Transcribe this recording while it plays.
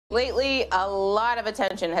Lately, a lot of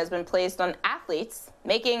attention has been placed on athletes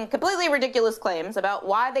making completely ridiculous claims about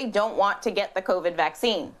why they don't want to get the COVID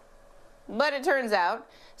vaccine. But it turns out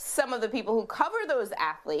some of the people who cover those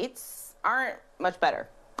athletes aren't much better.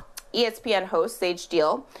 ESPN host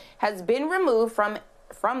Steele has been removed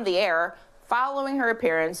from the air following her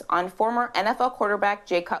appearance on former NFL quarterback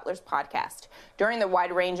Jay Cutler's podcast. During the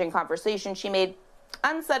wide-ranging conversation, she made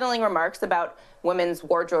unsettling remarks about women's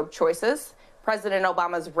wardrobe choices, President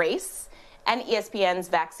Obama's race, and ESPN's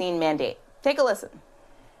vaccine mandate. Take a listen.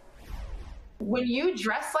 When you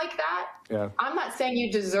dress like that, yeah. I'm not saying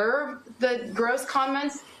you deserve the gross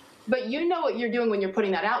comments, but you know what you're doing when you're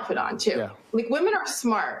putting that outfit on, too. Yeah. Like, women are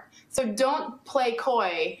smart, so don't play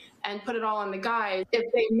coy and put it all on the guys.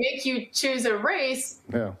 If they make you choose a race,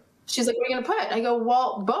 yeah. She's like, what are you going to put? I go,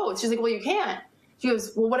 well, both. She's like, well, you can't. She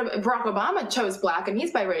goes, well, what if Barack Obama chose black and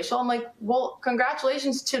he's biracial? I'm like, well,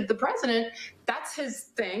 congratulations to the president. That's his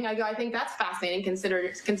thing. I go, I think that's fascinating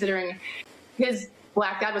considering his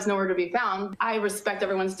black dad was nowhere to be found. I respect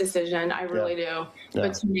everyone's decision. I really do. Yeah.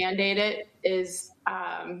 But to mandate it is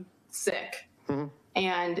sick. Mm-hmm.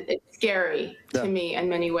 And it's scary to me in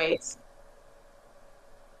many ways.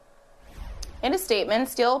 In a statement,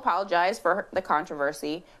 Steele apologized for the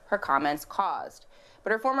controversy her comments caused.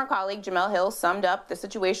 But her former colleague, Jemele Hill, summed up the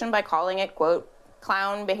situation by calling it, quote,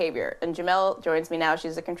 clown behavior. And Jemele joins me now.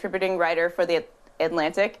 She's a contributing writer for The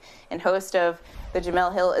Atlantic and host of the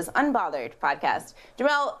Jemele Hill is Unbothered podcast.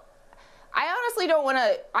 Jemele, I honestly don't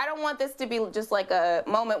want this to be just like a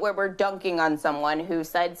moment where we're dunking on someone who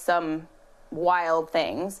said some wild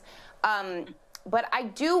things. But I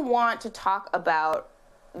do want to talk about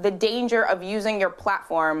the danger of using your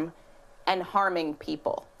platform and harming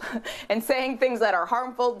people and saying things that are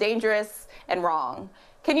harmful, dangerous, and wrong.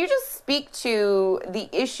 Can you just speak to the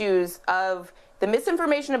issues of the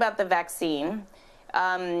misinformation about the vaccine,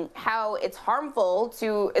 how it's harmful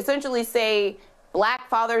to essentially say black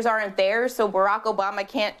fathers aren't there, so Barack Obama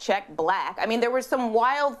can't check black? I mean, there were some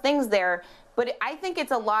wild things there, but I think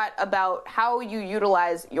it's a lot about how you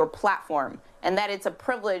utilize your platform and that it's a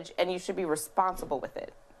privilege and you should be responsible with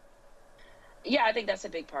it. Yeah, I think that's a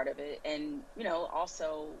big part of it. And, you know,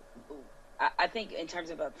 also, I think in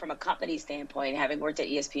terms of from a company standpoint, having worked at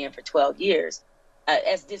ESPN for 12 years,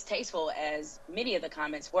 as distasteful as many of the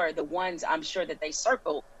comments were, the ones I'm sure that they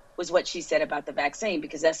circled was what she said about the vaccine,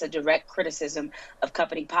 because that's a direct criticism of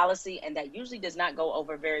company policy. And that usually does not go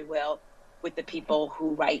over very well with the people who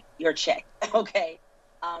write your check. OK,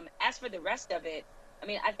 as for the rest of it, I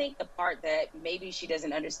mean, I think the part that maybe she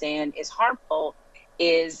doesn't understand is harmful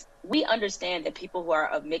is we understand that people who are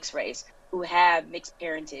of mixed race, who have mixed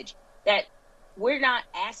parentage, that we're not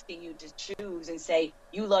asking you to choose and say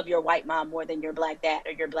you love your white mom more than your black dad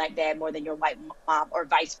or your black dad more than your white mom or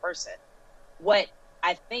vice versa. What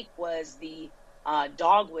I think was the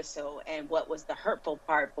dog whistle and what was the hurtful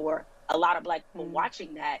part for a lot of black people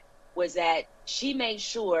watching that was that she made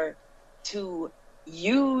sure to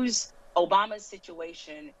use Obama's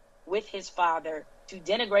situation with his father to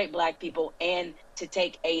denigrate black people and to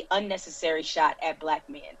take a unnecessary shot at black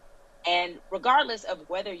men. And regardless of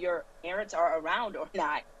whether your parents are around or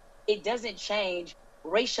not, it doesn't change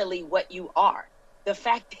racially what you are. The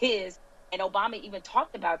fact is, and Obama even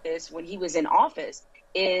talked about this when he was in office,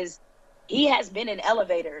 is he has been in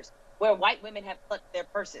elevators where white women have clutched their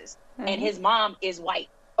purses and his mom is white.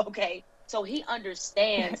 Okay. So he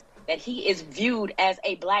understands that he is viewed as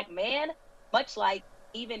a black man, much like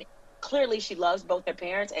even clearly she loves both her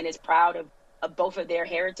parents and is proud of both of their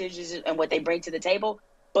heritages and what they bring to the table.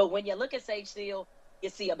 But when you look at Sage Steele, you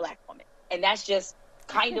see a black woman. And that's just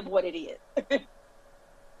kind of what it is.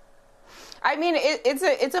 I mean,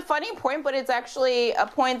 it's a funny point, but it's actually a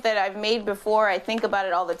point that I've made before. I think about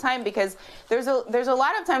it all the time because there's a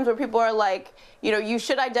lot of times where people are like, you know, you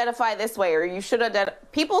should identify this way or you should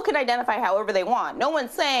people can identify however they want. No one's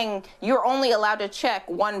saying you're only allowed to check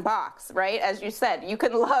one box, right? As you said, you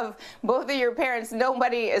can love both of your parents.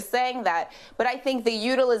 Nobody is saying that. But I think the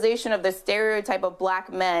utilization of the stereotype of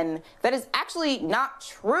black men that is actually not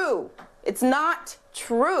true. It's not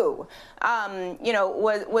true, you know,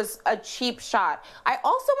 was a cheap shot. I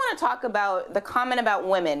also want to talk about the comment about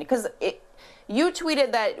women, because you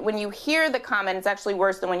tweeted that when you hear the comment, it's actually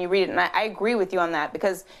worse than when you read it. And I agree with you on that,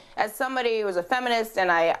 because as somebody who's a feminist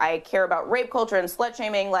and I care about rape culture and slut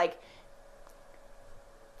shaming, like,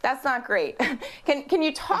 that's not great. Can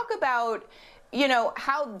you talk about, you know,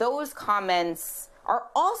 how those comments are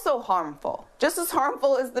also harmful, just as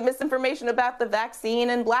harmful as the misinformation about the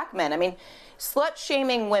vaccine and black men? I mean,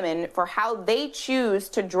 slut-shaming women for how they choose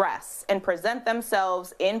to dress and present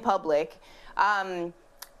themselves in public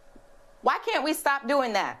Why can't we stop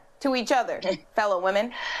doing that to each other, fellow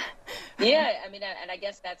women? Yeah, I mean, and I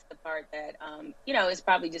guess that's the part that, you know, is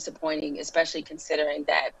probably disappointing, especially considering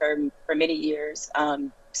that for many years,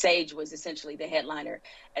 Sage was essentially the headliner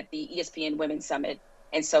at the ESPN Women's Summit.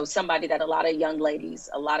 And so somebody that a lot of young ladies,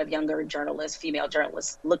 a lot of younger journalists, female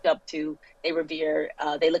journalists look up to, they revere,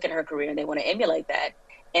 they look at her career and they want to emulate that.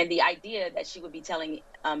 And the idea that she would be telling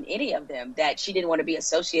any of them that she didn't want to be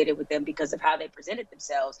associated with them because of how they presented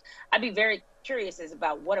themselves, I'd be very curious as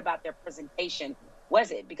about what about their presentation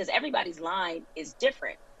was it? Because everybody's line is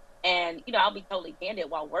different. And, you know, I'll be totally candid,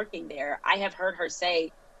 while working there, I have heard her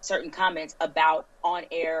say certain comments about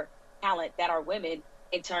on-air talent that are women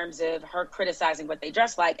in terms of her criticizing what they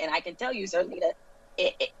dress like. And I can tell you, Zerlina,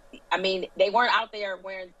 I mean, they weren't out there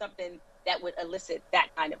wearing something that would elicit that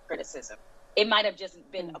kind of criticism. It might have just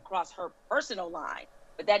been across her personal line,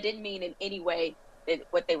 but that didn't mean in any way that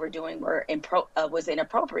what they were doing was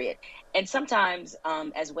inappropriate. And sometimes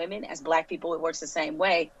as women, as Black people, it works the same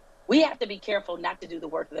way. We have to be careful not to do the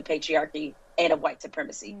work of the patriarchy and of white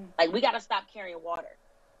supremacy. Like, we got to stop carrying water.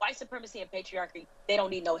 White supremacy and patriarchy, they don't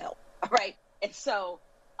need no help, all right? And so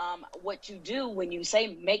what you do when you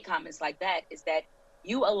say make comments like that is that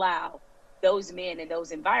you allow those men in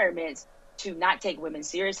those environments to not take women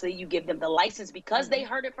seriously. You give them the license because they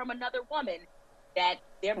heard it from another woman that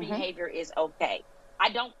their behavior is okay. I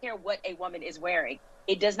don't care what a woman is wearing.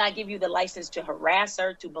 It does not give you the license to harass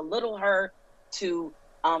her, to belittle her, to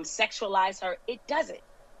sexualize her. It doesn't.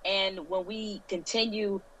 And when we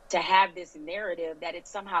continue to have this narrative that it's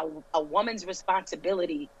somehow a woman's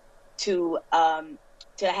responsibility to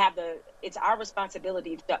have it's our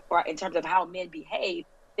responsibility in terms of how men behave,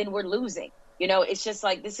 then we're losing. You know, it's just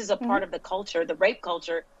like, this is a part of the culture, the rape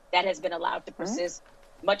culture, that has been allowed to persist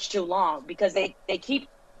much too long, because they keep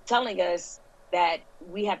telling us that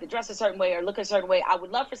we have to dress a certain way or look a certain way. I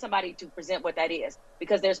would love for somebody to present what that is,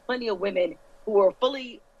 because there's plenty of women who are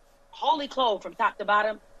wholly clothed from top to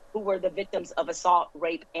bottom, who were the victims of assault,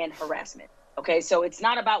 rape, and harassment. Okay, so it's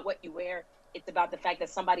not about what you wear. It's about the fact that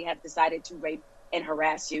somebody has decided to rape and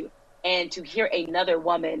harass you. And to hear another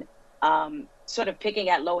woman sort of picking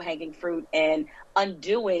at low-hanging fruit and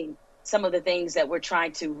undoing some of the things that we're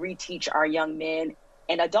trying to reteach our young men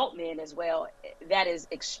and adult men as well, that is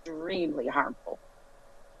extremely harmful.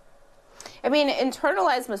 I mean,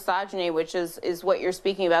 internalized misogyny, which is what you're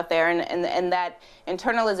speaking about there, and that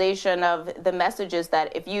internalization of the messages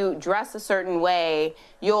that if you dress a certain way,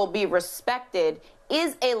 you'll be respected,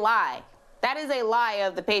 is a lie. That is a lie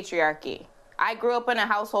of the patriarchy. I grew up in a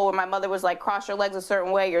household where my mother was like, cross your legs a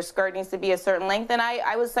certain way, your skirt needs to be a certain length, and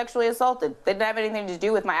I was sexually assaulted. It didn't have anything to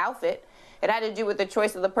do with my outfit. It had to do with the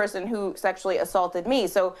choice of the person who sexually assaulted me.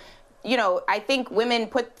 So, you know, I think women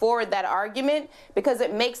put forward that argument because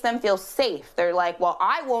it makes them feel safe. They're like, well,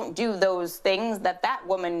 I won't do those things that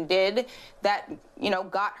woman did that, you know,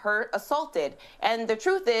 got her assaulted. And the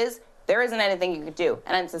truth is, there isn't anything you could do.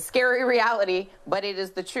 And it's a scary reality, but it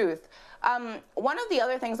is the truth. One of the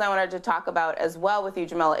other things I wanted to talk about as well with you,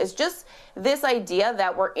 Jemele, is just this idea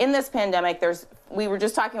that we're in this pandemic. We were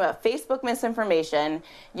just talking about Facebook misinformation.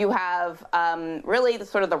 You have really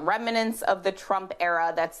the remnants of the Trump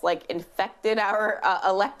era that's like infected our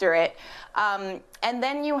electorate. And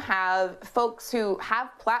then you have folks who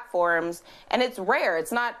have platforms, and it's rare.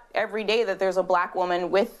 It's not every day that there's a Black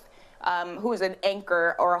woman who's an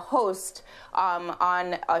anchor or a host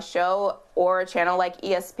on a show or a channel like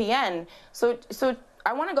ESPN. So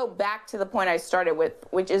I want to go back to the point I started with,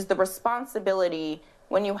 which is the responsibility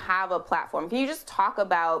when you have a platform. Can you just talk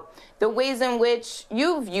about the ways in which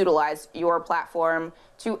you've utilized your platform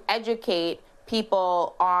to educate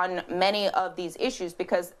people on many of these issues?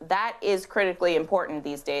 Because that is critically important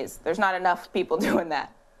these days. There's not enough people doing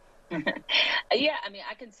that. Yeah, I mean,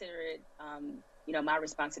 I consider it you know, my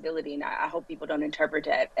responsibility, and I hope people don't interpret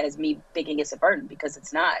that as me thinking it's a burden, because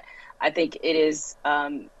it's not. I think it is,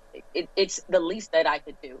 it's the least that I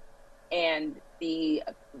could do. And the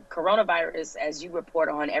coronavirus, as you report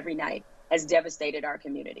on every night, has devastated our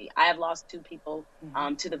community. I have lost 2 people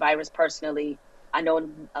to the virus personally. I know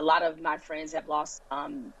a lot of my friends have lost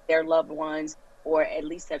their loved ones, or at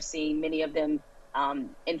least have seen many of them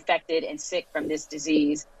infected and sick from this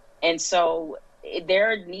disease. And so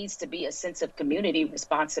there needs to be a sense of community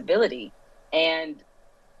responsibility. And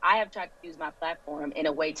I have tried to use my platform in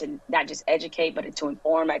a way to not just educate, but to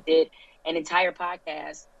inform. I did an entire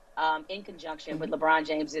podcast in conjunction with LeBron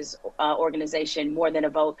James's organization, More Than a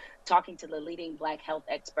Vote, talking to the leading Black health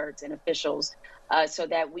experts and officials so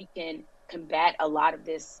that we can combat a lot of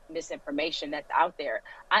this misinformation that's out there.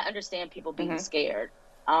 I understand people being scared.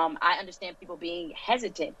 I understand people being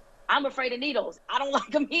hesitant. I'm afraid of needles. I don't like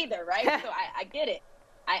them either, right? So I get it.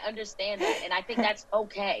 I understand that. And I think that's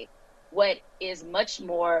okay. What is much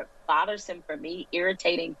more bothersome for me,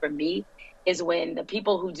 irritating for me, is when the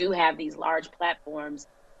people who do have these large platforms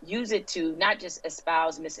use it to not just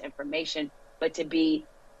espouse misinformation, but to be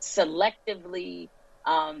selectively,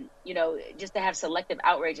 just to have selective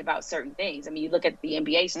outrage about certain things. I mean, you look at the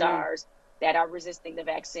NBA stars that are resisting the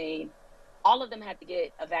vaccine. All of them have to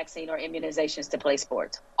get a vaccine or immunizations to play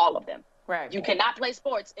sports. All of them. Right. You cannot play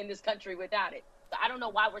sports in this country without it. So I don't know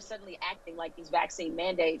why we're suddenly acting like these vaccine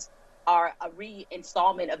mandates are a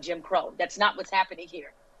reinstallment of Jim Crow. That's not what's happening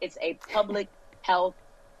here. It's a public health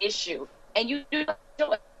issue. And you do have a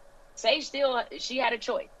choice. Sage Steele, she had a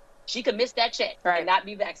choice. She could miss that check and not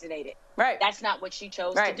be vaccinated. Right. That's not what she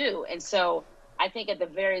chose to do. And so I think at the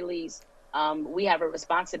very least, we have a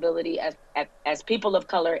responsibility as people of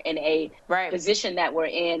color in a position that we're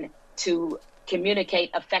in to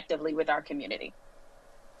communicate effectively with our community.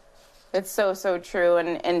 It's so, so true.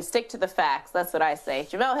 And stick to the facts. That's what I say.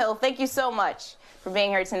 Jemele Hill, thank you so much for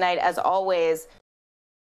being here tonight, as always.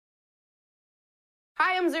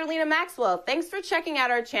 Hi, I'm Zerlina Maxwell. Thanks for checking out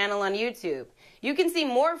our channel on YouTube. You can see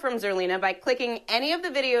more from Zerlina by clicking any of the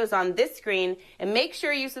videos on this screen, and make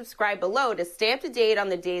sure you subscribe below to stay up to date on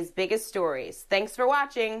the day's biggest stories. Thanks for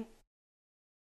watching.